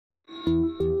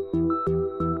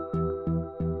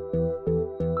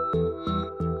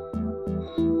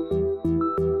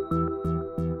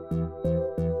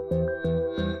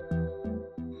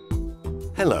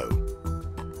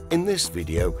this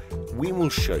video, we will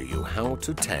show you how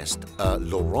to test a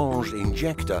L'Orange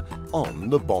injector on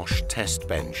the Bosch test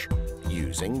bench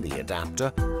using the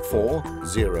adapter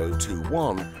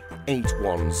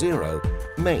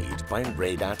 4021810 made by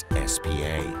REDAT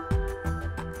S.p.A.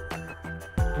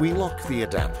 We lock the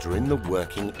adapter in the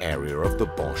working area of the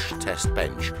Bosch test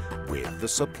bench with the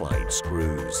supplied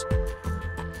screws.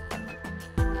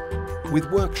 With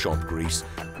workshop grease,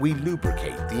 we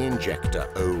lubricate the injector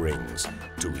O-rings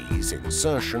to ease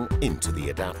insertion into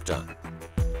the adapter.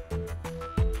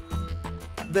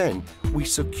 Then we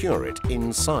secure it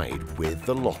inside with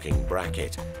the locking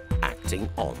bracket, acting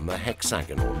on the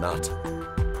hexagonal nut.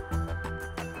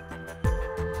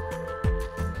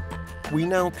 We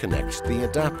now connect the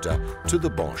adapter to the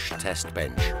Bosch test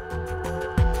bench.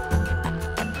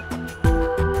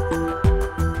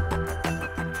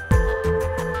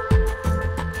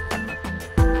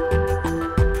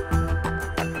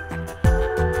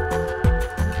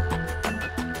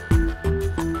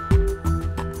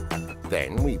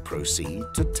 Then we proceed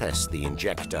to test the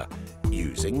injector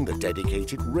using the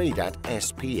dedicated REDAT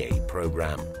S.p.A.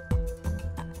 program.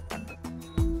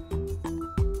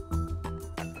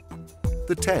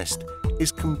 The test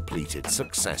is completed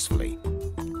successfully.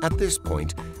 At this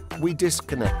point, we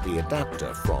disconnect the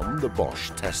adapter from the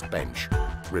Bosch test bench,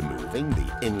 removing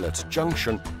the inlet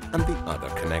junction and the other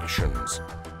connections.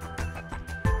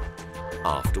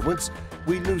 Afterwards,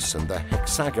 we loosen the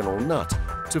hexagonal nut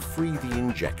to free the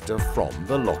injector from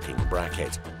the locking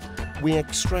bracket. We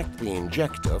extract the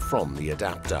injector from the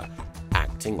adapter,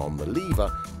 acting on the lever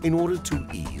in order to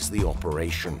ease the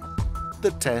operation.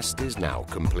 The test is now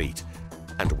complete,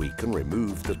 and we can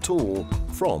remove the tool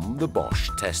from the Bosch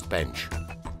test bench.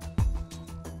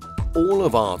 All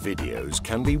of our videos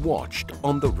can be watched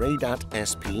on the REDAT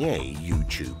S.p.A.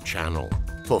 YouTube channel.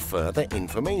 For further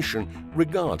information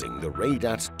regarding the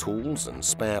REDAT tools and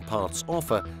spare parts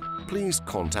offer, please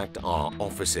contact our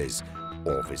offices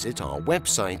or visit our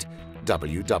website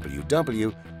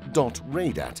www.redat.com.